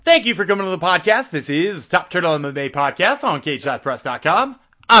Thank you for coming to the podcast. This is Top Turtle MMA Podcast on CageSidePress.com.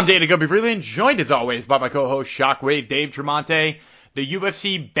 I'm Dana Gubby-Freeland, joined as always by my co-host Shockwave Dave Tremonte. The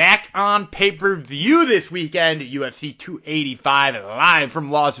UFC back on pay-per-view this weekend, UFC 285 live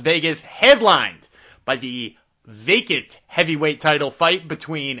from Las Vegas, headlined by the vacant heavyweight title fight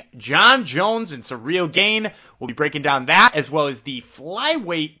between Jon Jones and Ciryl Gane. We'll be breaking down that, as well as the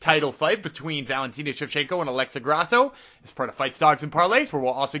flyweight title fight between Valentina Shevchenko and Alexa Grasso as part of Fights, Dogs, and Parlays, where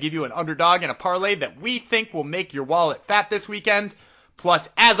we'll also give you an underdog and a parlay that we think will make your wallet fat this weekend. Plus,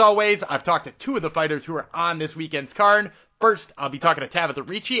 as always, I've talked to two of the fighters who are on this weekend's card. First, I'll be talking to Tabatha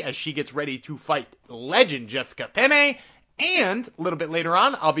Ricci as she gets ready to fight legend Jessica Penne. And a little bit later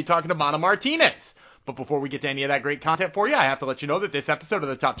on, I'll be talking to Mana Martinez. But before we get to any of that great content for you, I have to let you know that this episode of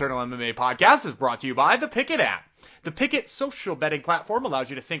the Top Turtle MMA Podcast is brought to you by the Pikkit app. The Pikkit social betting platform allows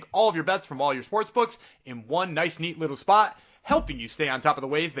you to sync all of your bets from all your sports books in one nice, neat little spot, helping you stay on top of the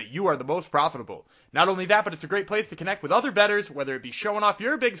ways that you are the most profitable. Not only that, but it's a great place to connect with other bettors, whether it be showing off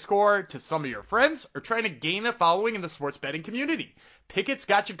your big score to some of your friends or trying to gain a following in the sports betting community. Pikkit's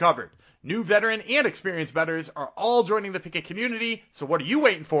got you covered. New veteran and experienced bettors are all joining the Pikkit community, so what are you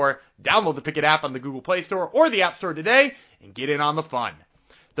waiting for? Download the Pikkit app on the Google Play Store or the App Store today and get in on the fun.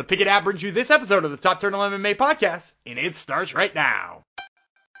 The Pikkit app brings you this episode of the Top Turtle MMA Podcast, and it starts right now.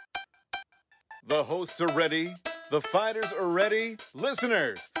 The hosts are ready. The fighters are ready.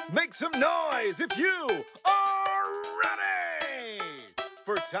 Listeners, make some noise if you are ready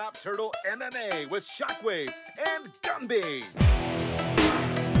for Top Turtle MMA with Shockwave and Gumby.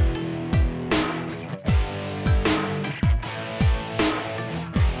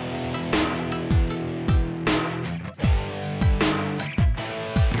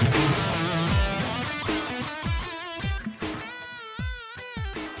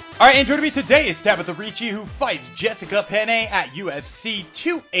 All right, and joining me today is Tabatha Ricci, who fights Jessica Penne at UFC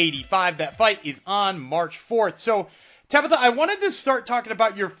 285. That fight is on March 4th. So, Tabatha, I wanted to start talking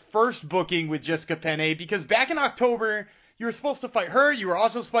about your first booking with Jessica Penne, because back in October, you were supposed to fight her. You were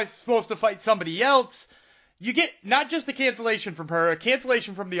also supposed to fight somebody else. You get not just a cancellation from her, a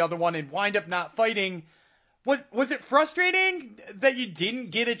cancellation from the other one, and wind up not fighting. Was it frustrating that you didn't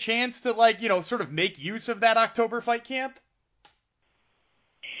get a chance to, sort of make use of that October fight camp?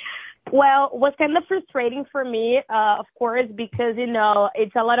 Well, it was kind of frustrating for me, of course, because,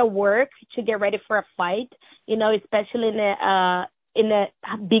 it's a lot of work to get ready for a fight, especially in a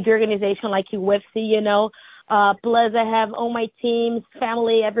big organization like UFC, plus I have all my teams,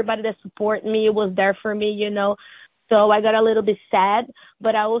 family, everybody that support me was there for me, so I got a little bit sad,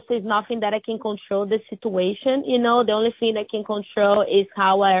 but I also it's nothing that I can control the situation, the only thing I can control is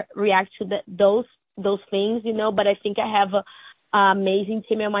how I react to those things, but I think I have amazing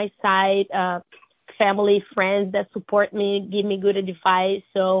team on my side, family, friends that support me, give me good advice.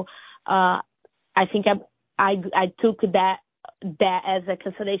 So I think I took that as a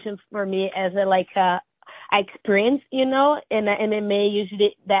cancellation for me as a experience, in MMA.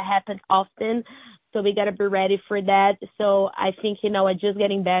 Usually that happens often. So we got to be ready for that. So I think, I'm just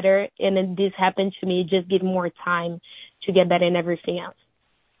getting better. And then this happened to me, just give more time to get better and everything else.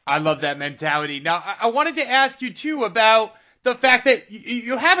 I love that mentality. Now, I wanted to ask you, too, about the fact that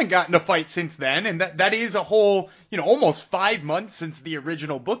you haven't gotten a fight since then, and that is a whole, almost 5 months since the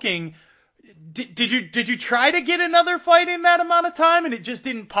original booking. Did you try to get another fight in that amount of time and it just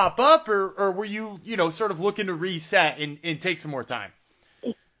didn't pop up, or were you, sort of looking to reset and take some more time?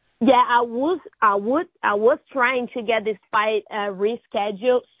 Yeah, I was trying to get this fight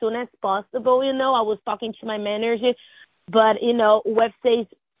rescheduled soon as possible. I was talking to my manager, but UFC's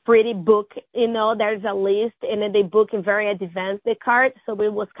pretty book, there's a list, and then they book in very advanced the card, so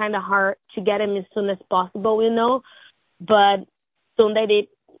it was kind of hard to get him as soon as possible, but soon they did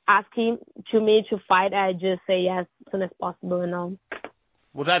asking to me to fight, I just say yes as soon as possible,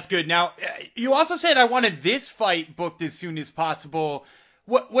 Well, that's good. Now, you also said I wanted this fight booked as soon as possible.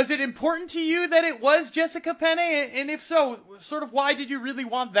 Was it important to you that it was Jessica Penne, and if so, sort of why did you really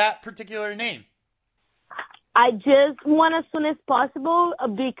want that particular name? I just want as soon as possible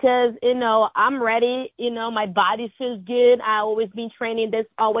because, I'm ready. My body feels good. I always been training this,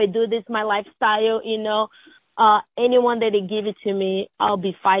 always do this, my lifestyle, anyone that they give it to me, I'll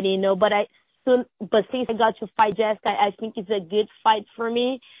be fighting, but since I got to fight Jessica, I think it's a good fight for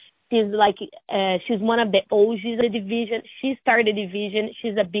me. She's she's one of the OGs of the division. She started the division.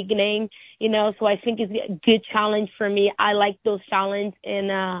 She's a big name, so I think it's a good challenge for me. I like those challenges,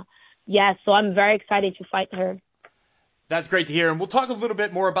 and, so I'm very excited to fight her. That's great to hear, and we'll talk a little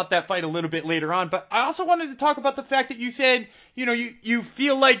bit more about that fight a little bit later on. But I also wanted to talk about the fact that you said, you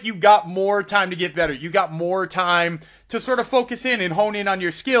feel like you got more time to get better. You got more time to sort of focus in and hone in on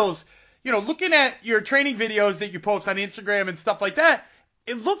your skills. Looking at your training videos that you post on Instagram and stuff like that,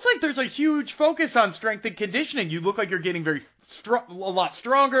 it looks like there's a huge focus on strength and conditioning. You look like you're getting a lot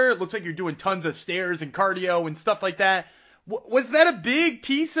stronger. It looks like you're doing tons of stairs and cardio and stuff like that. Was that a big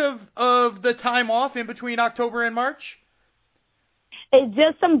piece of the time off in between October and March? It's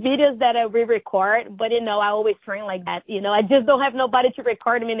just some videos that I re-record, but I always train like that. I just don't have nobody to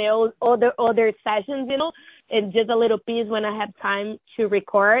record me in the other sessions. It's just a little piece when I have time to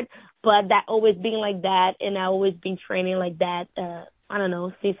record, but that always been like that, and I always been training like that. I don't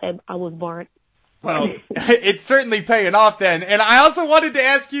know, since I was born. Well, it's certainly paying off then. And I also wanted to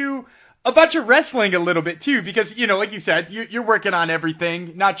ask you about your wrestling a little bit too, because like you said, you're working on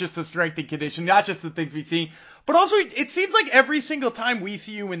everything, not just the strength and conditioning, not just the things we see. But also, it seems like every single time we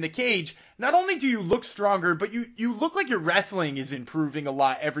see you in the cage, not only do you look stronger, but you look like your wrestling is improving a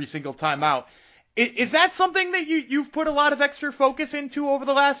lot every single time out. Is that something that you've put a lot of extra focus into over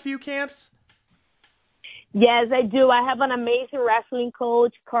the last few camps? Yes, I do. I have an amazing wrestling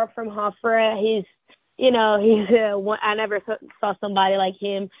coach, Carl from Hoffer. I never saw somebody like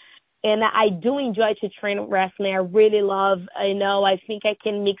him. And I do enjoy to train wrestling. I really love, I think I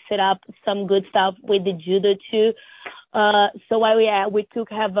can mix it up, some good stuff with the judo too. We could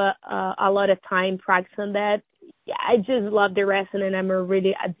have a lot of time practicing that. Yeah, I just love the wrestling, and I'm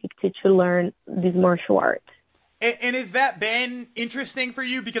really addicted to learn this martial art. And has that been interesting for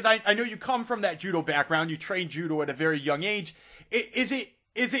you? Because I know you come from that judo background. You trained judo at a very young age. Is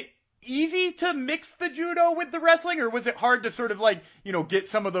it easy to mix the judo with the wrestling, or was it hard to sort of get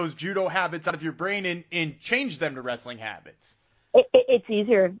some of those judo habits out of your brain and change them to wrestling habits? It's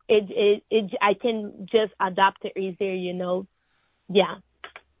easier. I can just adapt it easier, Yeah.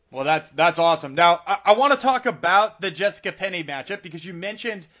 Well, that's awesome. Now, I want to talk about the Jessica Penne matchup, because you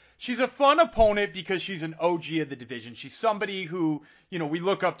mentioned she's a fun opponent because she's an OG of the division. She's somebody who, we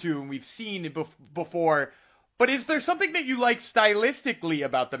look up to and we've seen it before. But is there something that you like stylistically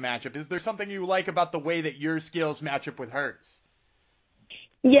about the matchup? Is there something you like about the way that your skills match up with hers?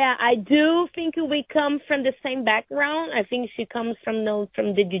 Yeah, I do think we come from the same background. I think she comes from the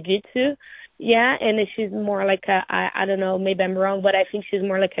jiu-jitsu. Yeah, and she's more like I don't know, maybe I'm wrong, but I think she's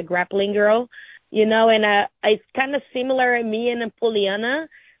more like a grappling girl, and it's kind of similar to me and Poliana,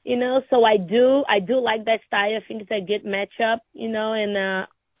 so I do like that style. I think it's a good matchup, and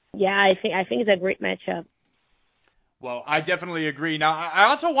I think it's a great matchup. Well, I definitely agree. Now, I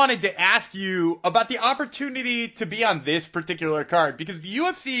also wanted to ask you about the opportunity to be on this particular card, because the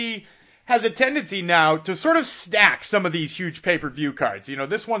UFC has a tendency now to sort of stack some of these huge pay-per-view cards.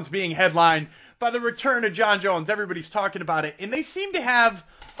 This one's being headlined by the return of Jon Jones. Everybody's talking about it, and they seem to have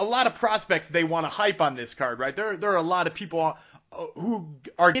a lot of prospects they want to hype on this card, right? There are a lot of people who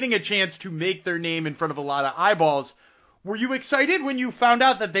are getting a chance to make their name in front of a lot of eyeballs. Were you excited when you found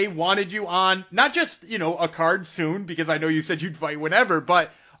out that they wanted you on, not just, a card soon, because I know you said you'd fight whenever,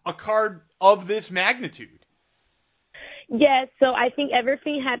 but a card of this magnitude? Yeah, so I think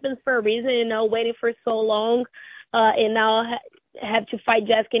everything happens for a reason, waiting for so long, and now have to fight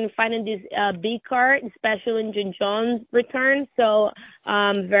Jessica and finding this big card, especially in Jon Jones' return. So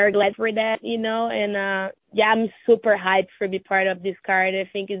I'm very glad for that, and I'm super hyped for be part of this card. I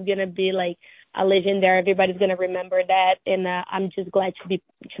think it's going to be like a legendary. Everybody's going to remember that, and I'm just glad to be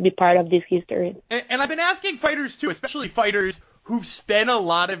part of this history. And I've been asking fighters too, especially fighters who've spent a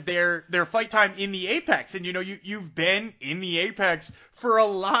lot of their fight time in the Apex, and you've been in the Apex for a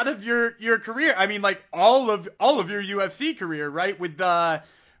lot of your career. I mean, like all of your UFC career, right? With the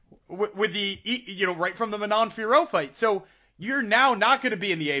right from the Manon Fiorot fight. So you're now not going to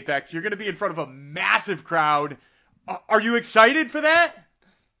be in the Apex. You're going to be in front of a massive crowd. Are you excited for that?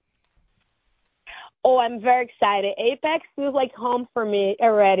 Oh, I'm very excited. Apex feels like home for me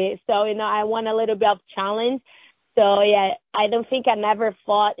already. So, I want a little bit of challenge. So, yeah, I don't think I never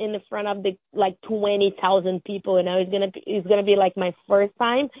fought in the front of 20,000 people. It's gonna be like my first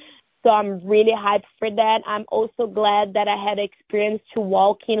time. So I'm really hyped for that. I'm also glad that I had experience to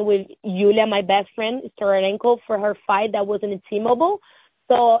walk in with Yulia, my best friend, Starenko, for her fight that was in T-Mobile.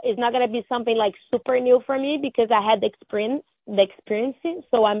 So it's not gonna be something like super new for me because I had the experience.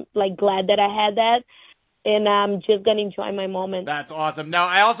 So I'm glad that I had that. And I'm just going to enjoy my moment. That's awesome. Now,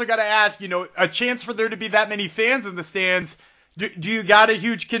 I also got to ask, a chance for there to be that many fans in the stands. Do you got a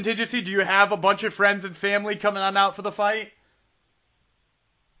huge contingency? Do you have a bunch of friends and family coming on out for the fight?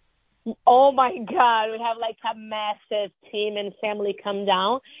 Oh, my God. We have a massive team and family come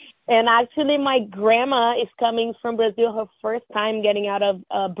down. And actually, my grandma is coming from Brazil, her first time getting out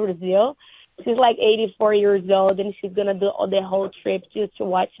of Brazil. She's like 84 years old, and she's going to do the whole trip just to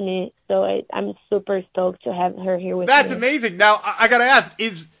watch me. So I'm super stoked to have her here with me. That's amazing. Now, I got to ask,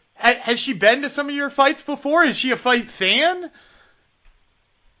 has she been to some of your fights before? Is she a fight fan?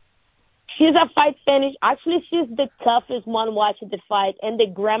 She's a fight fan. Actually, she's the toughest one watching the fight. And the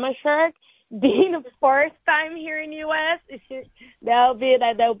Grandma Shark, being the first time here in the U.S., that'll be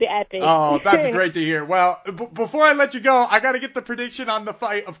epic. Oh, that's great to hear. Well, before I let you go, I got to get the prediction on the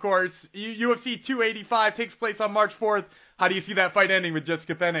fight, of course. UFC 285 takes place on March 4th. How do you see that fight ending with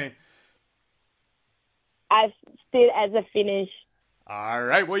Jessica Penne? I see it as a finish. All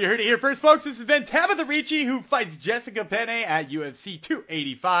right, well, you heard it here first, folks. This has been Tabitha Ricci, who fights Jessica Penne at UFC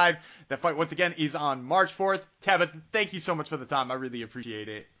 285. That fight, once again, is on March 4th. Tabitha, thank you so much for the time. I really appreciate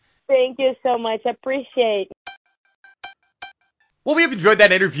it. Thank you so much. Appreciate. Well, we have enjoyed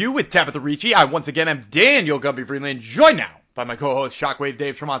that interview with Tabitha Ricci. I, once again, am Daniel Gumby Freeland, joined now by my co-host, Shockwave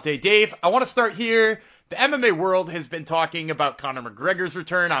Dave Tremonte. Dave, I want to start here. The MMA world has been talking about Conor McGregor's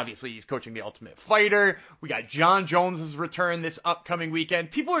return. Obviously, he's coaching the Ultimate Fighter. We got Jon Jones's return this upcoming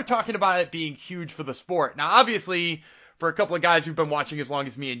weekend. People are talking about it being huge for the sport. Now, obviously, for a couple of guys who've been watching as long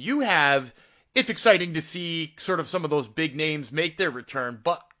as me and you have, it's exciting to see sort of some of those big names make their return.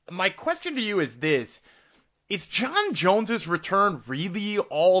 But my question to you is this. Is Jon Jones's return really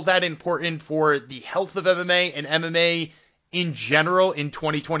all that important for the health of MMA and MMA in general in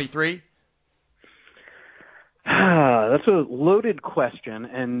 2023? That's a loaded question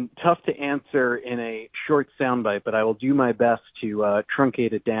and tough to answer in a short soundbite, but I will do my best to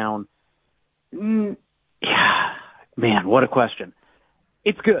truncate it down. Man, what a question.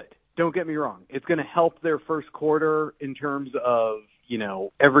 It's good. Don't get me wrong. It's going to help their first quarter in terms of,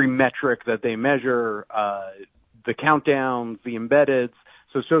 every metric that they measure, the countdowns, the embeds,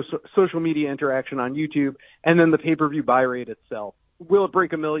 so social media interaction on YouTube, and then the pay-per-view buy rate itself. Will it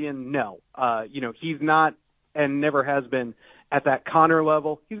break 1 million? No. He's not and never has been at that Conor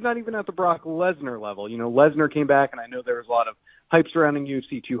level. He's not even at the Brock Lesnar level. Lesnar came back, and I know there was a lot of hype surrounding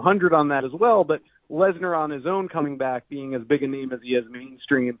UFC 200 on that as well, but Lesnar on his own coming back, being as big a name as he is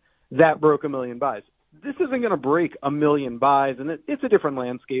mainstream, that broke 1 million buys. This isn't going to break 1 million buys, and it's a different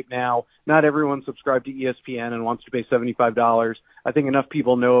landscape now. Not everyone subscribed to ESPN and wants to pay $75. I think enough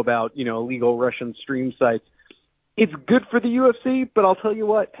people know about, illegal Russian stream sites. It's good for the UFC, but I'll tell you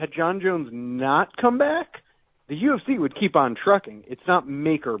what, had Jon Jones not come back, the UFC would keep on trucking. It's not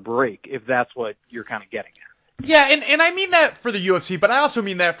make or break, if that's what you're kind of getting at. Yeah, and I mean that for the UFC, but I also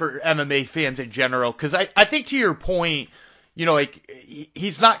mean that for MMA fans in general, because I think to your point,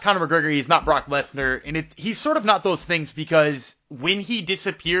 he's not Conor McGregor, he's not Brock Lesnar, and he's sort of not those things because when he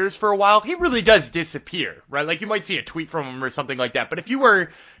disappears for a while, he really does disappear, right? Like you might see a tweet from him or something like that, but if you were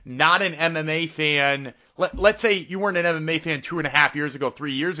not an MMA fan, let's say you weren't an MMA fan 2.5 years ago,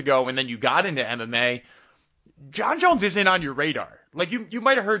 3 years ago, and then you got into MMA, Jon Jones isn't on your radar. Like you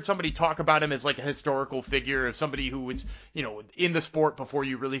might have heard somebody talk about him as like a historical figure of somebody who was, in the sport before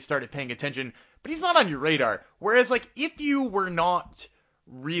you really started paying attention, but he's not on your radar. Whereas like if you were not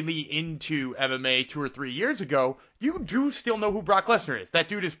really into MMA 2 or 3 years ago, you do still know who Brock Lesnar is. That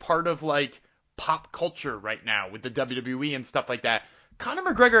dude is part of like pop culture right now with the WWE and stuff like that.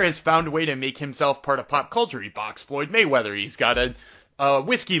 Conor McGregor has found a way to make himself part of pop culture. He boxed Floyd Mayweather. He's got a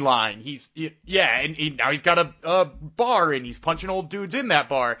whiskey line. Now he's got a bar and he's punching old dudes in that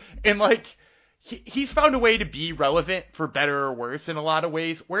bar. And like, he's found a way to be relevant for better or worse in a lot of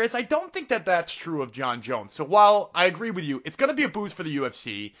ways. Whereas I don't think that that's true of Jon Jones. So while I agree with you, it's going to be a boost for the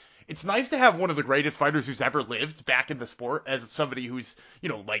UFC. It's nice to have one of the greatest fighters who's ever lived back in the sport as somebody who's,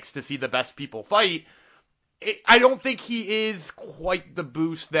 likes to see the best people fight. I don't think he is quite the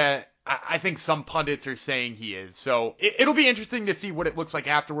boost that I think some pundits are saying he is. So it'll be interesting to see what it looks like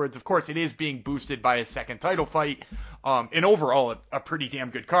afterwards. Of course, it is being boosted by a second title fight, and overall a pretty damn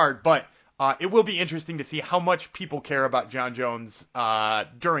good card. But it will be interesting to see how much people care about Jon Jones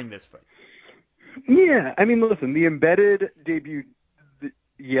during this fight. Yeah, I mean, listen, the Embedded debuted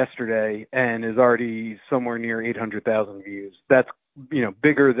yesterday and is already somewhere near 800,000 views. That's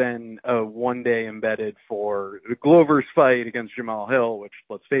bigger than a one-day Embedded for Glover's fight against Jamal Hill, which,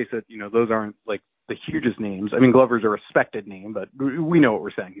 let's face it, those aren't like the hugest names. I mean, Glover's a respected name, but we know what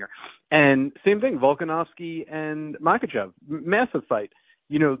we're saying here. And same thing, Volkanovski and Makhachev, massive fight.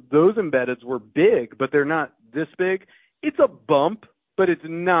 Those Embeddeds were big, but they're not this big. It's a bump, but it's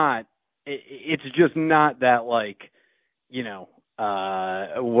just not that like,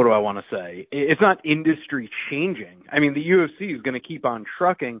 what do I want to say? It's not industry changing. I mean, the UFC is going to keep on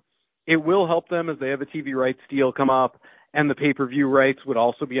trucking. It will help them as they have a TV rights deal come up. and the pay-per-view rights would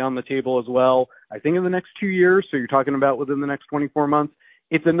also be on the table as well. I think in the next 2 years, so you're talking about within the next 24 months,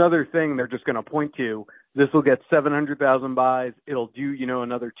 it's another thing they're just going to point to. This will get 700,000 buys. It'll do,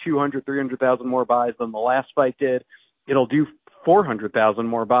 another 200, 300,000 more buys than the last fight did. It'll do 400,000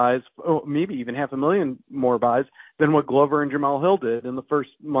 more buys, maybe even 500,000 more buys than what Glover and Jamal Hill did in the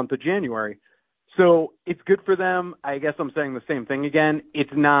first month of January. So it's good for them. I guess I'm saying the same thing again.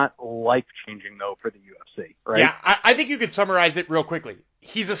 It's not life-changing, though, for the UFC, right? Yeah, I think you could summarize it real quickly.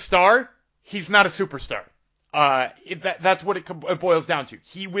 He's a star. He's not a superstar. That's what it boils down to.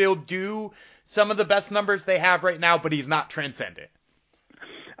 He will do some of the best numbers they have right now, but he's not transcendent.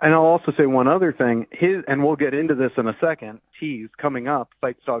 And I'll also say one other thing. And we'll get into this in a second, tease, coming up,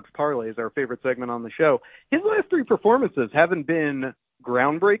 Fight Dogs Parlays, our favorite segment on the show. His last 3 performances haven't been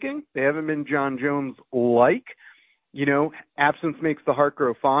groundbreaking. They haven't been John Jones-like. Absence makes the heart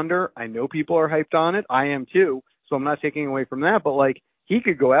grow fonder. I know people are hyped on it. I am too. So I'm not taking away from that. But, he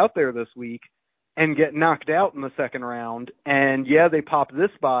could go out there this week and get knocked out in the second round. And, yeah, they pop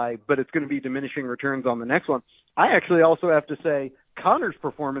this by, but it's going to be diminishing returns on the next one. I actually also have to say Conor's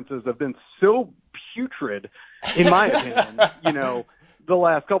performances have been so putrid, in my opinion. The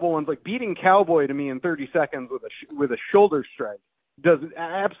last couple ones, beating Cowboy to me in 30 seconds with a shoulder strike does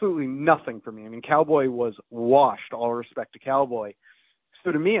absolutely nothing for me. I mean, Cowboy was washed, all respect to Cowboy.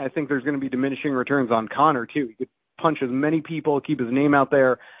 So to me, I think there's going to be diminishing returns on Conor, too. He could punch as many people, keep his name out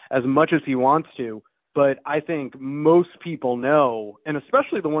there as much as he wants to. But I think most people know, and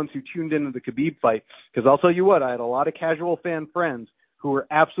especially the ones who tuned into the Khabib fight, because I'll tell you what, I had a lot of casual fan friends who were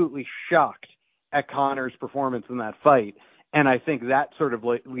absolutely shocked at Conor's performance in that fight. And I think that sort of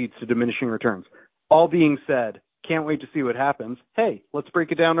leads to diminishing returns. All being said, can't wait to see what happens. Hey, let's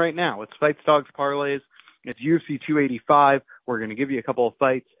break it down right now. It's Fight Dogs Parlays. It's UFC 285. We're going to give you a couple of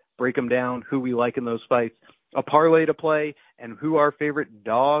fights, break them down, who we like in those fights, a parlay to play, and who our favorite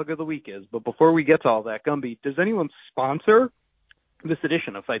dog of the week is. But before we get to all that, Gumby, does anyone sponsor this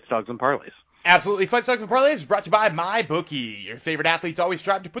edition of Fights, Dogs, and Parlays? Absolutely. Fight Dogs and Parlays is brought to you by MyBookie. Your favorite athletes always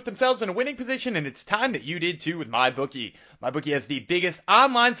strive to put themselves in a winning position, and it's time that you did too with MyBookie. MyBookie has the biggest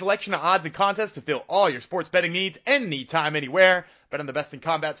online selection of odds and contests to fill all your sports betting needs anytime, anywhere. Bet on the best in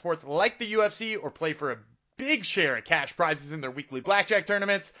combat sports like the UFC or play for a big share of cash prizes in their weekly blackjack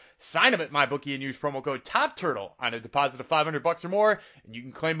tournaments. Sign up at MyBookie and use promo code TOPTURTLE on a deposit of $500 or more, and you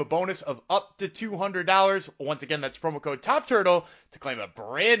can claim a bonus of up to $200. Once again, that's promo code TOPTURTLE to claim a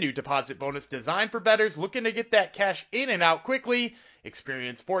brand new deposit bonus designed for bettors looking to get that cash in and out quickly.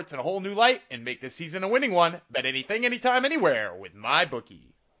 Experience sports in a whole new light and make this season a winning one. Bet anything, anytime, anywhere with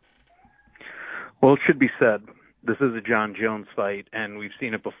MyBookie. Well, it should be said, this is a John Jones fight, and we've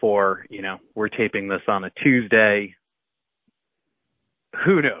seen it before. We're taping this on a Tuesday.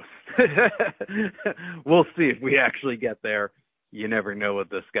 Who knows? We'll see if we actually get there. You never know with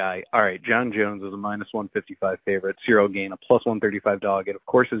this guy. All right, John Jones is a minus 155 favorite. Cyril Gane, a plus 135 dog. It, of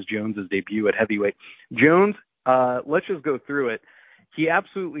course, is Jones' debut at heavyweight. Jones, let's just go through it. He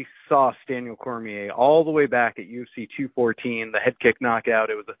absolutely sauced Daniel Cormier all the way back at UFC 214, the head kick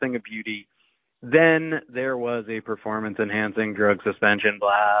knockout. It was a thing of beauty. Then there was a performance-enhancing drug suspension,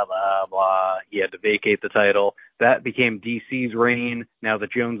 blah, blah, blah. He had to vacate the title. That became DC's reign. Now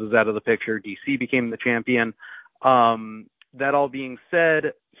that Jones is out of the picture, DC became the champion. That all being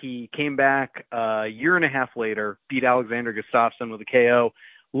said, he came back a year and a half later, beat Alexander Gustafsson with a KO,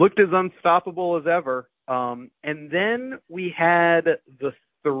 looked as unstoppable as ever. And then we had the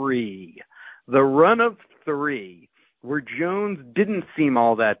run of three, where Jones didn't seem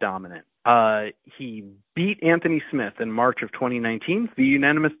all that dominant. He beat Anthony Smith in March of 2019 via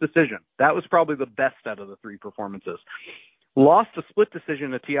unanimous decision. That was probably the best out of the 3 performances. Lost a split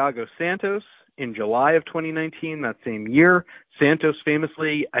decision to Thiago Santos in July of 2019, that same year. Santos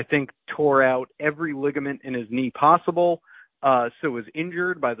famously, I think, tore out every ligament in his knee possible, so was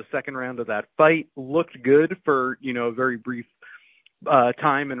injured by the second round of that fight. Looked good for, a very brief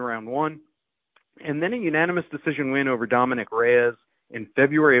time in round 1. And then a unanimous decision win over Dominic Reyes in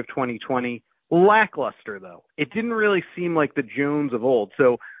February of 2020. Lackluster, though. It didn't really seem like the Jones of old.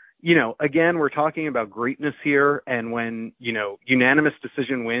 So, again, we're talking about greatness here. And when, unanimous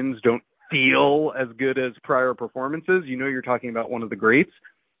decision wins don't feel as good as prior performances, you're talking about one of the greats.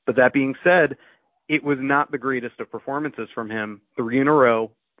 But that being said, it was not the greatest of performances from him. 3 in a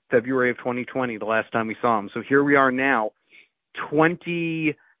row, February of 2020, the last time we saw him. So here we are now,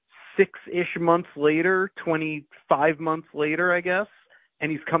 26-ish months later, 25 months later, I guess.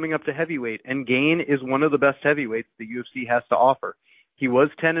 And he's coming up to heavyweight. And Gane is one of the best heavyweights the UFC has to offer. He was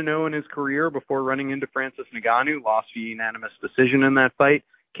 10-0 in his career before running into Francis Ngannou, lost via unanimous decision in that fight,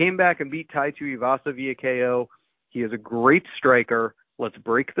 came back and beat Tai Tuivasa via KO. He is a great striker. Let's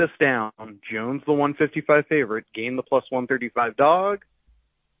break this down. Jones, the 155 favorite. Gane, the plus 135 dog.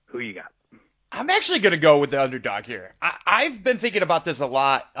 Who you got? I'm actually going to go with the underdog here. I've been thinking about this a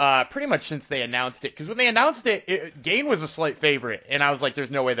lot, pretty much since they announced it. Because when they announced it, Gane was a slight favorite. And I was like, there's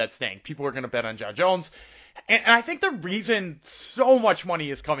no way that's staying. People are going to bet on Jon Jones. And I think the reason so much money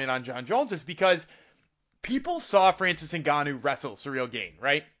is coming on Jon Jones is because people saw Francis Ngannou wrestle Ciryl Gane,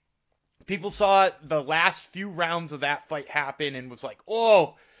 right? People saw the last few rounds of that fight happen and was like,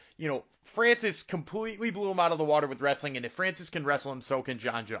 oh, Francis completely blew him out of the water with wrestling. And if Francis can wrestle him, so can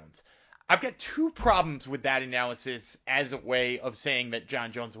Jon Jones. I've got two problems with that analysis as a way of saying that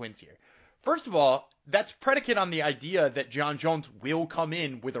Jon Jones wins here. First of all, that's predicate on the idea that Jon Jones will come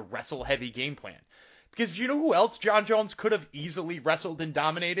in with a wrestle-heavy game plan. Because do you know who else Jon Jones could have easily wrestled and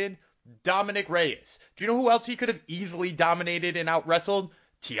dominated? Dominic Reyes. Do you know who else he could have easily dominated and out-wrestled?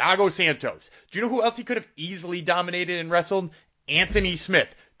 Thiago Santos. Do you know who else he could have easily dominated and wrestled? Anthony Smith.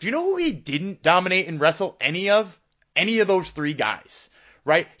 Do you know who he didn't dominate and wrestle any of? Any of those three guys.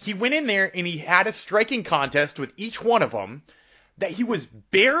 Right? He went in there and he had a striking contest with each one of them that he was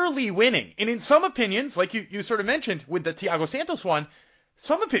barely winning. And in some opinions, like you sort of mentioned with the Thiago Santos one,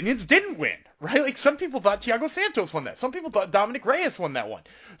 some opinions didn't win, right? Like some people thought Thiago Santos won that. Some people thought Dominic Reyes won that one.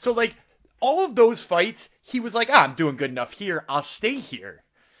 So like all of those fights, he was like, I'm doing good enough here. I'll stay here.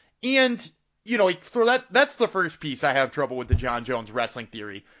 And, so that's the first piece I have trouble with the Jon Jones wrestling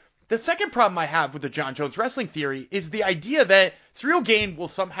theory. The second problem I have with the Jon Jones wrestling theory is the idea that Ciryl Gane will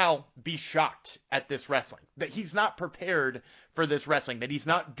somehow be shocked at this wrestling, that he's not prepared for this wrestling, that he's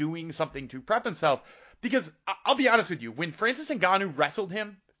not doing something to prep himself. Because I'll be honest with you, when Francis Ngannou wrestled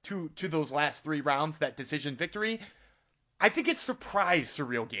him to those last 3 rounds, that decision victory, I think it surprised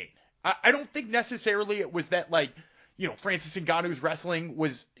Ciryl Gane. I don't think necessarily it was that Francis Ngannou's wrestling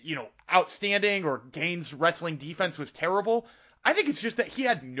was, outstanding or Gane's wrestling defense was terrible. I think it's just that he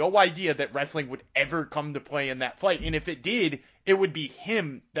had no idea that wrestling would ever come to play in that fight. And if it did, it would be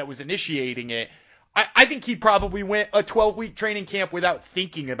him that was initiating it. I think he probably went a 12-week training camp without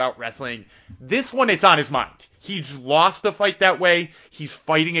thinking about wrestling. This one, it's on his mind. He just lost the fight that way. He's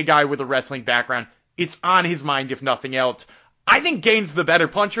fighting a guy with a wrestling background. It's on his mind, if nothing else. I think Gane's the better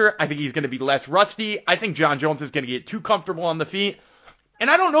puncher. I think he's going to be less rusty. I think Jon Jones is going to get too comfortable on the feet.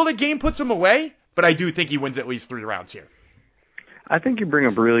 And I don't know that Gane puts him away, but I do think he wins at least 3 rounds here. I think you bring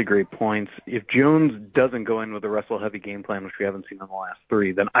up really great points. If Jones doesn't go in with a wrestle-heavy game plan, which we haven't seen in the last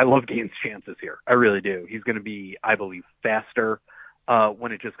 3, then I love Gane's chances here. I really do. He's going to be, I believe, faster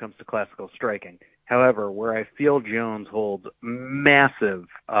when it just comes to classical striking. However, where I feel Jones holds massive,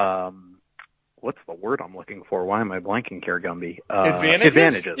 what's the word I'm looking for? Why am I blanking here, Gumby?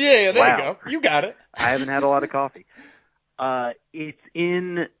 Advantages. Yeah, there you go. You got it. I haven't had a lot of coffee. It's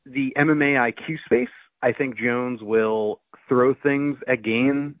in the MMA IQ space. I think Jones will throw things at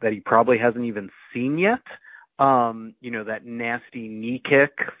Gane that he probably hasn't even seen yet. That nasty knee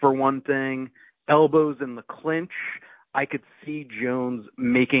kick for one thing, elbows in the clinch. I could see Jones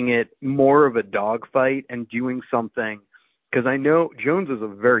making it more of a dogfight and doing something, because I know Jones is a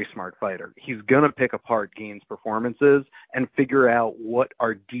very smart fighter. He's going to pick apart Gane's performances and figure out what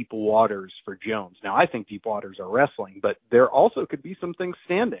are deep waters for Jones. Now, I think deep waters are wrestling, but there also could be some things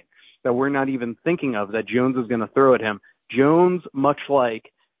standing that we're not even thinking of that Jones is going to throw at him. Jones, much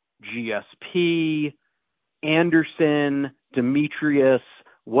like GSP, Anderson, Demetrius,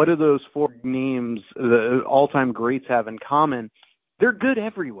 what do those 4 names the all-time greats have in common? They're good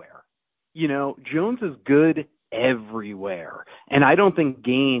everywhere. Jones is good everywhere. And I don't think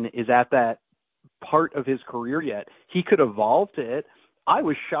Gane is at that part of his career yet. He could evolve to it. I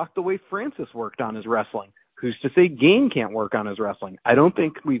was shocked the way Francis worked on his wrestling. Who's to say Gane can't work on his wrestling? I don't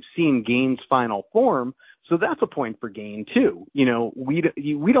think we've seen Gane's final form, so that's a point for Gane too.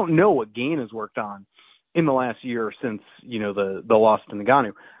 We don't know what Gane has worked on in the last year since the loss to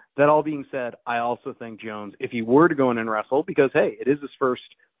Ngannou. That all being said, I also think Jones, if he were to go in and wrestle, because hey, it is his first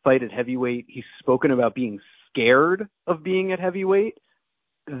fight at heavyweight, he's spoken about being scared of being at heavyweight.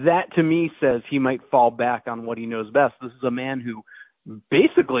 That to me says he might fall back on what he knows best. This is a man who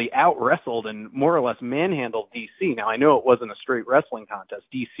basically out-wrestled and more or less manhandled DC. Now, I know it wasn't a straight wrestling contest.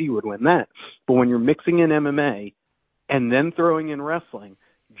 DC would win that. But when you're mixing in MMA and then throwing in wrestling,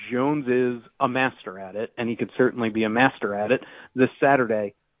 Jones is a master at it, and he could certainly be a master at it this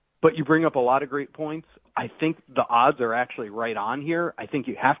Saturday. But you bring up a lot of great points. I think the odds are actually right on here. I think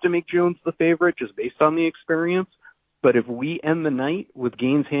you have to make Jones the favorite just based on the experience. But if we end the night with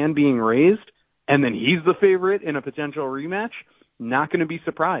Gane's hand being raised, and then he's the favorite in a potential rematch, not going to be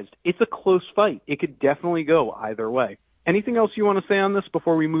surprised. It's a close fight. It could definitely go either way. Anything else you want to say on this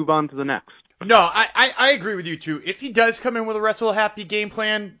before we move on to the next? No, I agree with you too. If he does come in with a wrestle happy game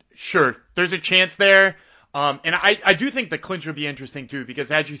plan, sure, there's a chance there. And I do think the clinch would be interesting too,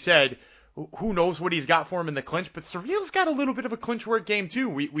 because as you said, who knows what he's got for him in the clinch, but Surreal's got a little bit of a clinch work game too.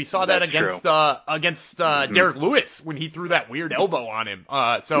 We saw that against Derek Lewis when he threw that weird elbow on him.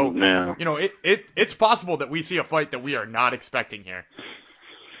 It's possible that we see a fight that we are not expecting here.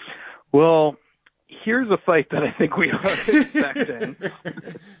 Well, here's a fight that I think we are expecting.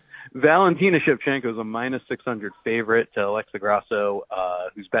 Valentina Shevchenko is a minus 600 favorite to Alexa Grasso,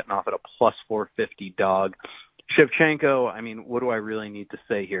 who's betting off at a plus 450 dog. Shevchenko, I mean, what do I really need to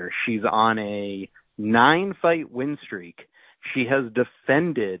say here? She's on a 9-fight win streak. She has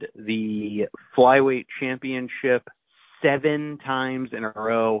defended the flyweight championship 7 times in a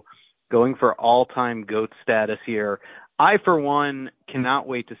row, going for all-time GOAT status here. I, for one, cannot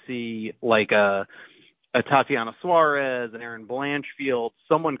wait to see like a Tatiana Suarez, an Erin Blanchfield,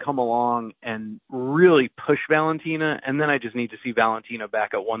 someone come along and really push Valentina, and then I just need to see Valentina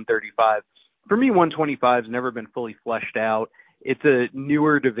back at 135. For me, 125 has never been fully fleshed out. It's a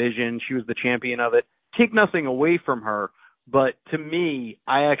newer division. She was the champion of it. Take nothing away from her, but to me,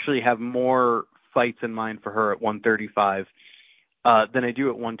 I actually have more fights in mind for her at 135 than I do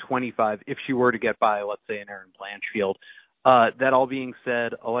at 125 if she were to get by, let's say, an Erin Blanchfield. That all being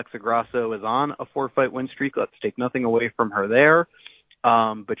said, Alexa Grasso is on a 4-fight win streak. Let's take nothing away from her there.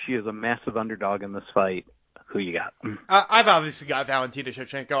 But she is a massive underdog in this fight. Who you got? I've obviously got Valentina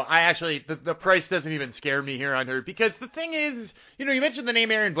Shevchenko. The price doesn't even scare me here on her, because the thing is, you mentioned the name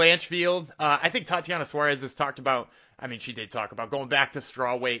Erin Blanchfield. I think Tatiana Suarez has talked about, she did talk about going back to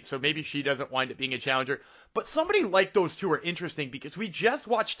strawweight, so maybe she doesn't wind up being a challenger. But somebody like those two are interesting, because we just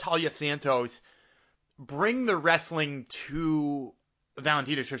watched Taila Santos bring the wrestling to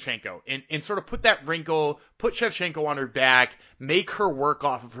Valentina Shevchenko and sort of put that wrinkle, put Shevchenko on her back, make her work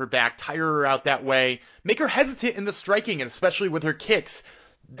off of her back, tire her out that way, make her hesitant in the striking, and especially with her kicks.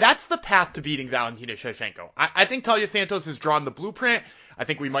 That's the path to beating Valentina Shevchenko. I think Taila Santos has drawn the blueprint. I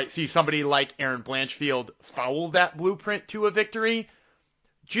think we might see somebody like Erin Blanchfield follow that blueprint to a victory.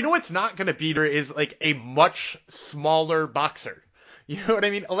 Do you know what's not going to beat her is like a much smaller boxer? You know what I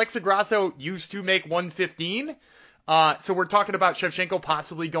mean? Alexa Grasso used to make 115. So we're talking about Shevchenko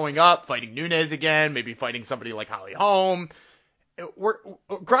possibly going up, fighting Nunes again, maybe fighting somebody like Holly Holm.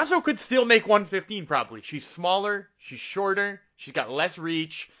 Grasso could still make 115 probably. She's smaller, she's shorter, she's got less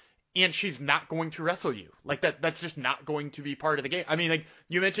reach, and she's not going to wrestle you. Like that's just not going to be part of the game. Like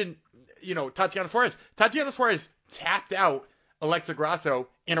you mentioned, Tatiana Suarez. Tatiana Suarez tapped out Alexa Grasso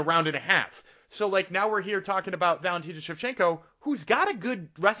in a round and a half. So like now we're here talking about Valentina Shevchenko, who's got a good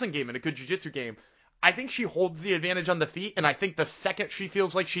wrestling game and a good jiu-jitsu game. I think she holds the advantage on the feet, and I think the second she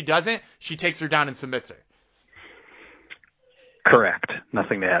feels like she doesn't, she takes her down and submits her. Correct.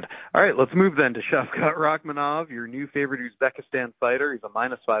 Nothing to add. All right, let's move then to Shavkat Rakhmonov, your new favorite Uzbekistan fighter. He's a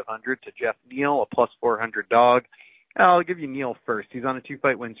minus 500 to Jeff Neal, a plus 400 dog. I'll give you Neal first. He's on a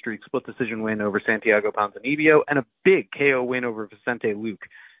 2-fight win streak, split decision win over Santiago Ponzinibbio, and a big KO win over Vicente Luque.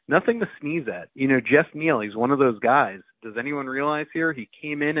 Nothing to sneeze at. Jeff Neal, he's one of those guys. Does anyone realize here? He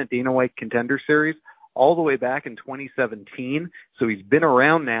came in at Dana White Contender Series all the way back in 2017. So he's been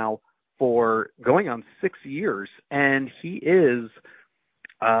around now for going on 6 years, and he is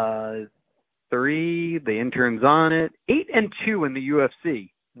 3. The intern's on it, 8-2 in the UFC.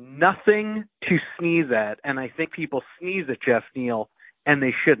 Nothing to sneeze at, and I think people sneeze at Jeff Neal, and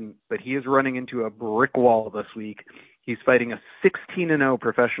they shouldn't. But he is running into a brick wall this week. He's fighting a 16-0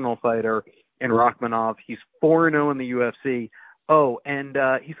 professional fighter in Rakhmonov. He's 4-0 in the UFC. Oh, and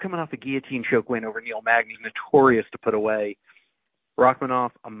he's coming off a guillotine choke win over Neil Magny, notorious to put away.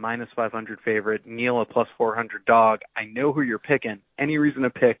 Rakhmonov, a minus 500 favorite. Neal, a plus 400 dog. I know who you're picking. Any reason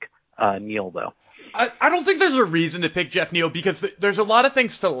to pick Neal, though? I don't think there's a reason to pick Jeff Neal, because there's a lot of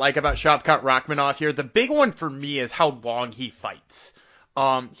things to like about Shavkat Rakhmonov here. The big one for me is how long he fights.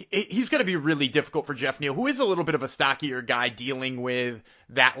 He's going to be really difficult for Jeff Neal, who is a little bit of a stockier guy dealing with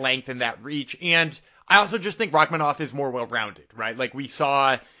that length and that reach. And I also just think Rakhmonov is more well-rounded, right? Like we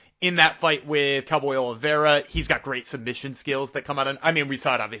saw in that fight with Cowboy Oliveira, he's got great submission skills that come out. We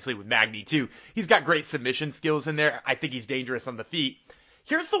saw it obviously with Magny too. He's got great submission skills in there. I think he's dangerous on the feet.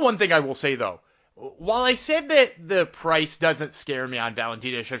 Here's the one thing I will say though. While I said that the price doesn't scare me on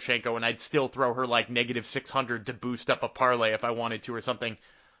Valentina Shevchenko, and I'd still throw her like negative 600 to boost up a parlay if I wanted to or something,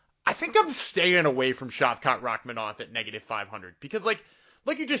 I think I'm staying away from Shavkat Rakhmonov at negative 500. Because like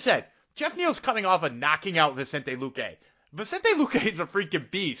you just said, Jeff Neal's coming off of knocking out Vicente Luque. Vicente Luque is a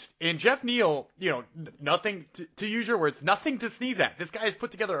freaking beast. And Jeff Neal, nothing, to use your words, nothing to sneeze at. This guy has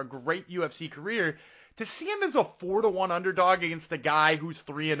put together a great UFC career. to see him as a 4-1 underdog against a guy who's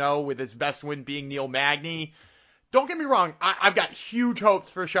 3-0 with his best win being Neil Magny. Don't get me wrong, I've got huge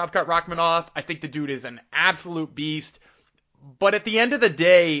hopes for Shavkat Rakhmonov. I think the dude is an absolute beast. But at the end of the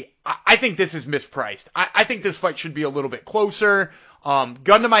day, I think this is mispriced. I think this fight should be a little bit closer. Gun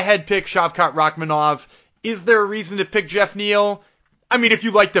to my head pick, Shavkat Rakhmonov. Is there a reason to pick Jeff Neal? I mean, if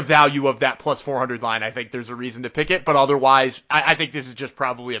you like the value of that plus 400 line, I think there's a reason to pick it. But otherwise, I think this is just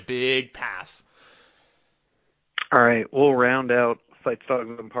probably a big pass. All right, we'll round out Fights, Dogs,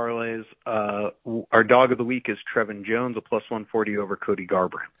 and Parlays. Our dog of the week is Trevin Jones, a plus 140 over Cody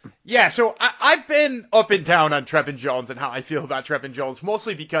Garbrandt. Yeah, so I've been up and down on Trevin Jones and how I feel about Trevin Jones,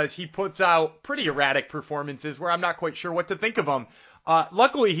 mostly because he puts out pretty erratic performances where I'm not quite sure what to think of him.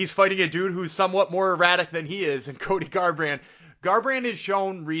 Luckily, he's fighting a dude who's somewhat more erratic than he is, and Cody Garbrandt. Garbrandt has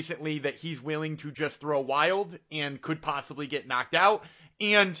shown recently that he's willing to just throw wild and could possibly get knocked out,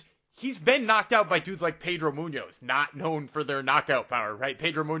 and he's been knocked out by dudes like Pedro Munoz, not known for their knockout power, right?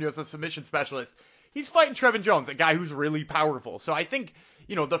 Pedro Munoz, a submission specialist. He's fighting Trevin Jones, a guy who's really powerful. So I think,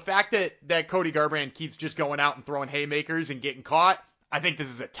 the fact that Cody Garbrandt keeps just going out and throwing haymakers and getting caught, I think this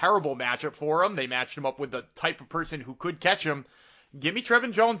is a terrible matchup for him. They matched him up with the type of person who could catch him. Give me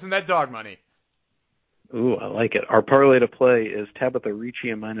Trevin Jones and that dog money. Ooh, I like it. Our parlay to play is Tabitha Ricci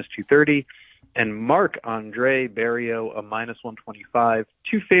a minus 230 and Marc-Andre Barriault a minus 125.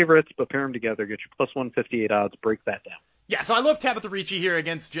 Two favorites, but pair them together, get you plus 158 odds. Break that down. Yeah, so I love Tabitha Ricci here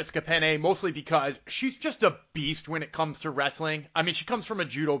against Jessica Penne, mostly because she's just a beast when it comes to wrestling. I mean, she comes from a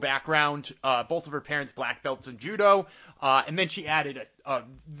judo background, both of her parents black belts in judo, and then she added a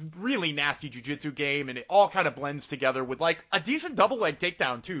really nasty jiu-jitsu game, and it all kind of blends together with, like, a decent double-leg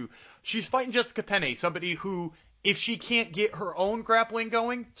takedown, too. She's fighting Jessica Penne, somebody who, if she can't get her own grappling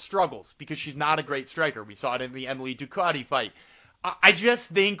going, struggles, because she's not a great striker. We saw it in the Emily Ducati fight. I just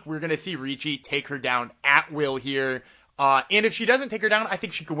think we're going to see Ricci take her down at will here. And if she doesn't take her down, I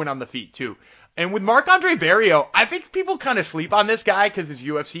think she could win on the feet, too. And with Marc-Andre Barriault, I think people kind of sleep on this guy because his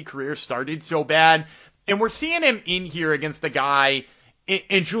UFC career started so bad. And we're seeing him in here against the guy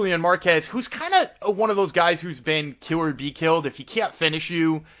in Julian Marquez, who's kind of one of those guys who's been kill or be killed. If he can't finish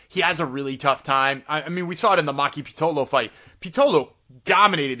you, he has a really tough time. I mean, we saw it in the Maki Pitolo fight. Pitolo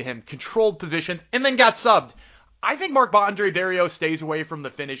dominated him, controlled positions, and then got subbed. I think Marc-Andre Barriault stays away from the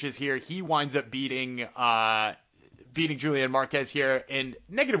finishes here. He winds up beating Julian Marquez here, and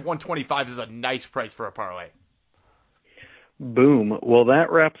negative 125 is a nice price for a parlay. Boom. Well,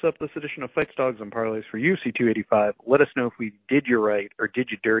 that wraps up this edition of Fights, Dogs, and Parlays for UFC 285. Let us know if we did you right or did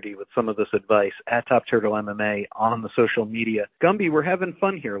you dirty with some of this advice at Top Turtle MMA on the social media. Gumby, we're having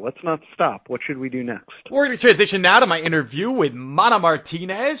fun here. Let's not stop. What should we do next? We're going to transition now to my interview with Mana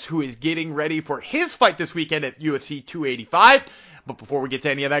Martinez, who is getting ready for his fight this weekend at UFC 285. But before we get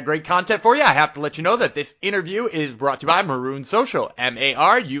to any of that great content for you, I have to let you know that this interview is brought to you by Marune Social,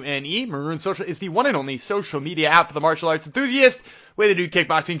 M-A-R-U-N-E. Marune Social is the one and only social media app for the martial arts enthusiast. Whether you do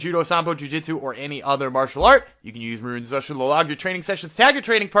kickboxing, judo, sambo, jiu-jitsu, or any other martial art, you can use Marune Social to log your training sessions, tag your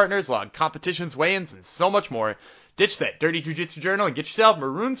training partners, log competitions, weigh-ins, and so much more. Ditch that dirty jiu-jitsu journal and get yourself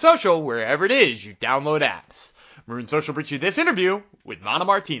Marune Social wherever it is you download apps. Marune Social brings you this interview with Mana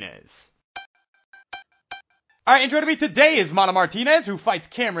Martinez. All right, and joining me today is Mana Martinez, who fights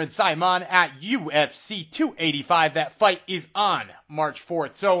Cameron Saaiman at UFC 285. That fight is on March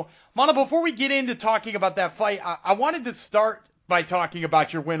 4th. So, Mana, before we get into talking about that fight, I wanted to start by talking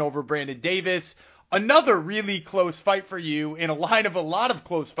about your win over Brandon Davis. Another really close fight for you in a line of a lot of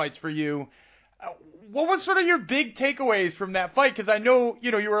close fights for you. What was sort of your big takeaways from that fight? Because I know,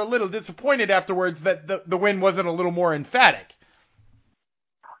 you were a little disappointed afterwards that the win wasn't a little more emphatic.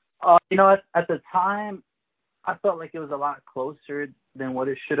 At the time, I felt like it was a lot closer than what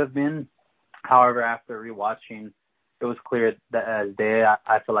it should have been. However, after rewatching, it was clear that as day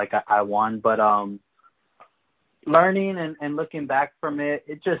I feel like I won. But learning and looking back from it,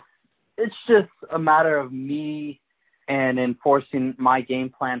 it's just a matter of me and enforcing my game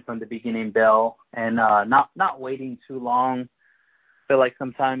plan from the beginning, Bill, and not waiting too long. I feel like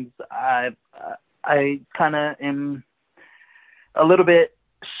sometimes I kind of am a little bit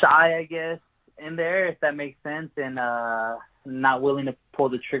shy, I guess, in there, if that makes sense, and not willing to pull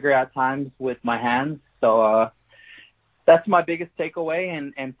the trigger at times with my hands. So that's my biggest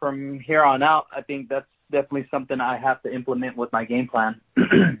takeaway, and from here on out, I think that's definitely something I have to implement with my game plan.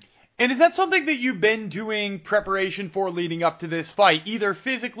 And is that something that you've been doing preparation for leading up to this fight, either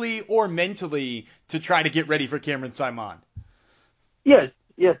physically or mentally, to try to get ready for Cameron Saaiman?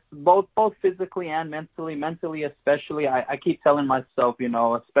 Yes, both physically and mentally. Mentally, especially, I keep telling myself,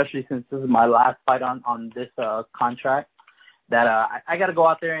 especially since this is my last fight on this contract, that I got to go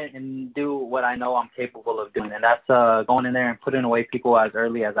out there and do what I know I'm capable of doing, and that's going in there and putting away people as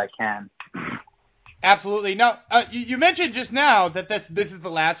early as I can. Absolutely. Now, you mentioned just now that this is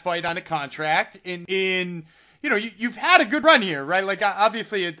the last fight on a contract. In you've had a good run here, right? Like,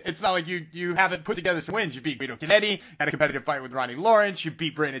 obviously, it's not like you haven't put together some wins. You beat Guido Canetti, had a competitive fight with Ronnie Lawrence, you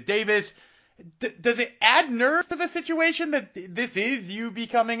beat Brandon Davis. Does it add nerves to the situation that this is you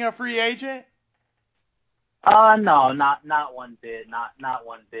becoming a free agent? No, not one bit. Not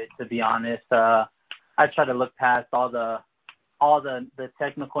one bit, to be honest. I try to look past all the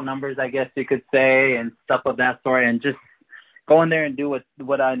technical numbers, I guess you could say, and stuff of that sort, and just go in there and do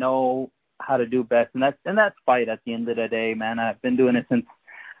what I know how to do best, and that's fight at the end of the day, man. I've been doing it since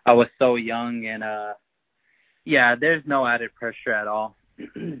I was so young, and yeah, there's no added pressure at all.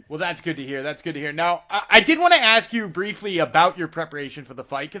 Well, that's good to hear. That's good to hear. Now, I did want to ask you briefly about your preparation for the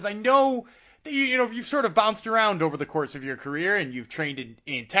fight, because I know that you've sort of bounced around over the course of your career, and you've trained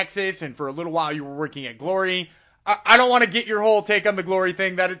in Texas, and for a little while you were working at Glory. I don't want to get your whole take on the Glory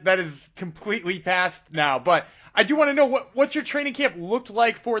thing. That is completely past now, but I do want to know what your training camp looked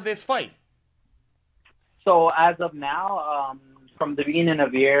like for this fight. So as of now, from the beginning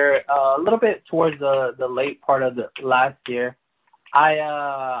of the year, a little bit towards the late part of the last year,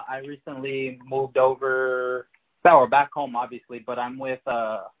 I recently moved over, back home obviously, but I'm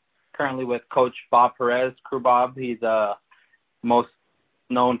currently with Coach Bob Perez, Crew Bob. He's most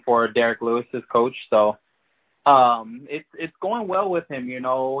known for Derek Lewis's coach. So it's going well with him.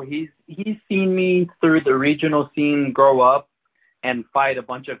 He's seen me through the regional scene grow up and fight a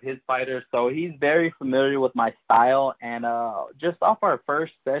bunch of his fighters, so he's very familiar with my style. And just off our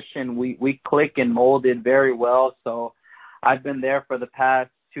first session, we click and molded very well. So I've been there for the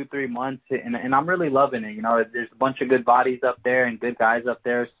past 2-3 months, and I'm really loving it. There's a bunch of good bodies up there and good guys up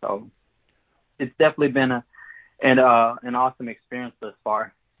there, so it's definitely been an awesome experience thus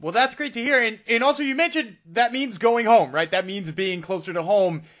far. Well, that's great to hear. And also, you mentioned that means going home, right? That means being closer to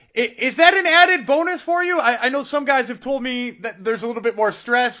home. Is that an added bonus for you? I know some guys have told me that there's a little bit more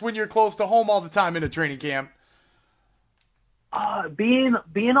stress when you're close to home all the time in a training camp. Being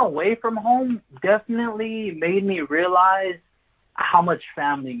away from home definitely made me realize how much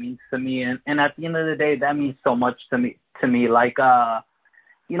family means to me, and at the end of the day, that means so much to me. Like,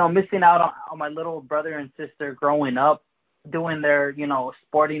 missing out on my little brother and sister growing up, doing their,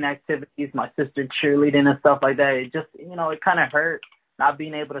 sporting activities, my sister cheerleading and stuff like that. It just, it kind of hurt not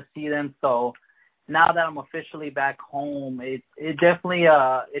being able to see them. So now that I'm officially back home, it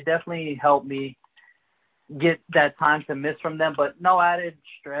definitely helped me get that time to miss from them, but no added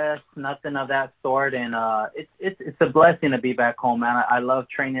stress, nothing of that sort. And it's a blessing to be back home, man. I love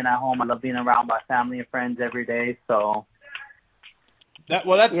training at home. I love being around my family and friends every day. So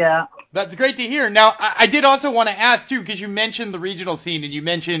that's great to hear. Now, I did also want to ask too, because you mentioned the regional scene and you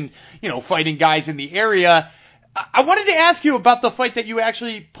mentioned fighting guys in the area. I wanted to ask you about the fight that you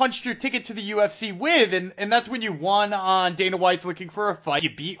actually punched your ticket to the UFC with, and that's when you won on Dana White's Looking for a Fight.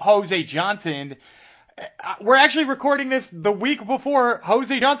 You beat Jose Johnson. We're actually recording this the week before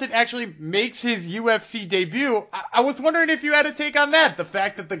Jose Johnson actually makes his UFC debut. I was wondering if you had a take on that, the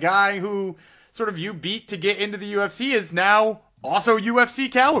fact that the guy who sort of you beat to get into the UFC is now also UFC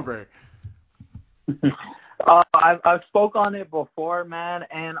caliber. I've spoke on it before, man,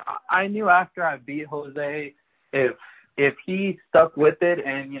 and I knew after I beat Jose, if he stuck with it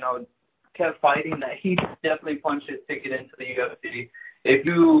and kept fighting, that he definitely punched his ticket into the UFC. If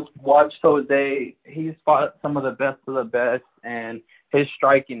you watch Jose, he's fought some of the best, and his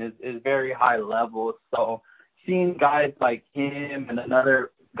striking is very high level. So seeing guys like him and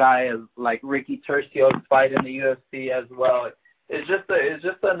another guy like Ricky Turcios fight in the UFC as well, it's just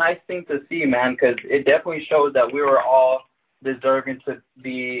a nice thing to see, man, because it definitely shows that we were all deserving to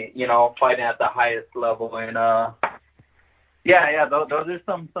be, fighting at the highest level. And those are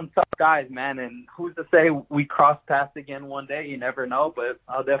some tough guys, man. And who's to say we cross paths again one day? You never know, but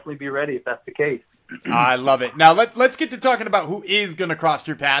I'll definitely be ready if that's the case. I love it. Now let's get to talking about who is going to cross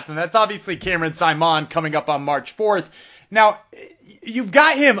your path, and that's obviously Cameron Saaiman coming up on March 4th. Now, you've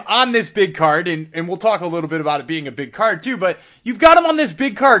got him on this big card, and we'll talk a little bit about it being a big card too, but you've got him on this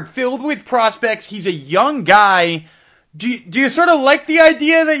big card filled with prospects. He's a young guy. Do you sort of like the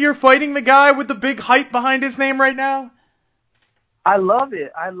idea that you're fighting the guy with the big hype behind his name right now? I love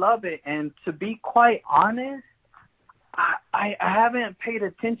it. And to be quite honest, I haven't paid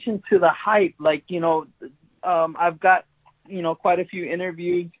attention to the hype. Like, I've got, quite a few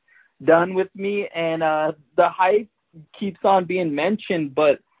interviews done with me, and the hype keeps on being mentioned,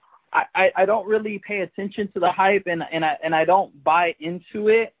 but I don't really pay attention to the hype, and I don't buy into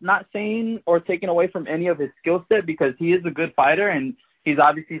it. Not saying or taking away from any of his skill set, because he is a good fighter and he's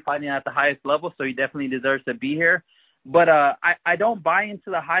obviously fighting at the highest level, so he definitely deserves to be here. But I don't buy into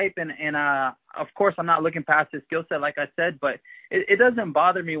the hype, and of course I'm not looking past his skill set, like I said, but it doesn't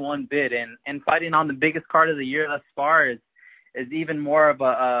bother me one bit. And fighting on the biggest card of the year thus far is even more of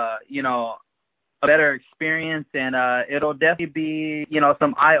a better experience, and it'll definitely be,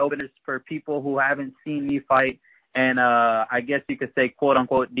 some eye openers for people who haven't seen me fight, and I guess you could say, quote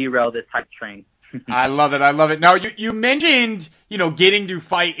unquote, derail this hype train. I love it. I love it. Now, you mentioned, getting to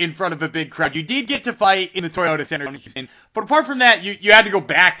fight in front of a big crowd. You did get to fight in the Toyota Center in Houston, but apart from that, you had to go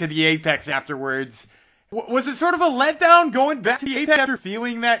back to the Apex afterwards. Was it sort of a letdown going back to the Apex after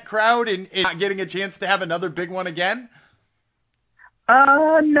feeling that crowd and not getting a chance to have another big one again?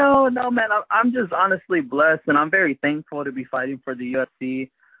 No, man. I'm just honestly blessed, and I'm very thankful to be fighting for the UFC.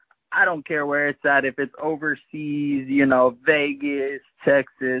 I don't care where it's at, if it's overseas, Vegas,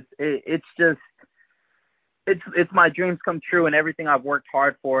 Texas. It's my dreams come true, and everything I've worked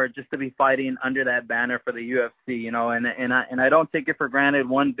hard for, just to be fighting under that banner for the UFC, and I don't take it for granted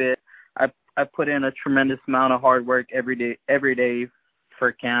one bit. I put in a tremendous amount of hard work every day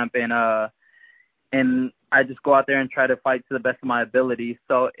for camp, and I just go out there and try to fight to the best of my ability.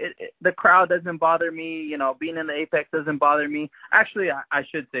 So the crowd doesn't bother me. Being in the Apex doesn't bother me. Actually, I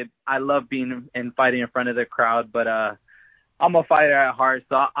should say I love being and fighting in front of the crowd, but I'm a fighter at heart,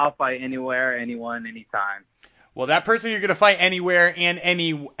 so I'll fight anywhere, anyone, anytime. Well, that person you're going to fight anywhere and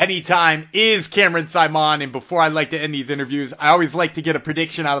anytime is Cameron Saaiman. And before I like to end these interviews, I always like to get a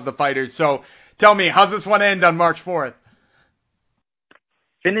prediction out of the fighters. So tell me, how's this one end on March 4th?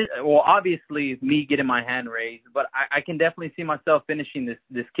 Well, obviously me getting my hand raised, but I can definitely see myself finishing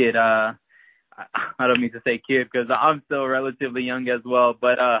this kid. I don't mean to say kid because I'm still relatively young as well,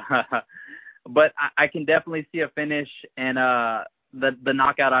 but I can definitely see a finish, and the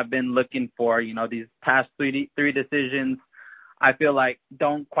knockout I've been looking for. These past three decisions, I feel like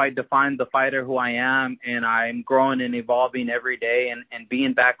don't quite define the fighter who I am, and I'm growing and evolving every day, and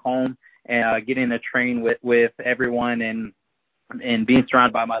being back home and getting to train with everyone and being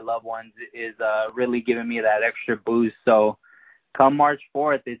surrounded by my loved ones is really giving me that extra boost. So come March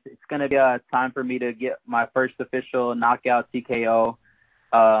 4th, it's going to be a time for me to get my first official knockout TKO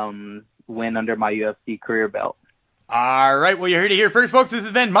win under my UFC career belt. All right, well, you heard it here first, folks. This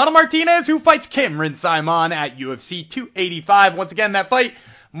has been Mana Martinez, who fights Cameron Saaiman at UFC 285. Once again, that fight,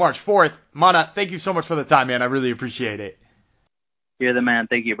 March 4th. Mana, thank you so much for the time, man. I really appreciate it. You're the man.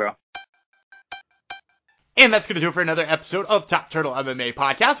 Thank you, bro. And that's going to do it for another episode of Top Turtle MMA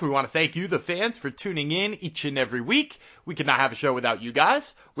Podcast. We want to thank you, the fans, for tuning in each and every week. We could not have a show without you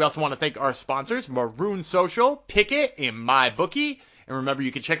guys. We also want to thank our sponsors, Maroon Social, Picket, and MyBookie. And remember,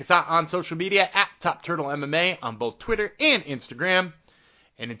 you can check us out on social media at Top Turtle MMA on both Twitter and Instagram.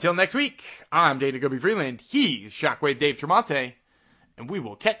 And until next week, I'm Dana Gobi Freeland. He's Shockwave Dave Tremonte. And we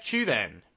will catch you then.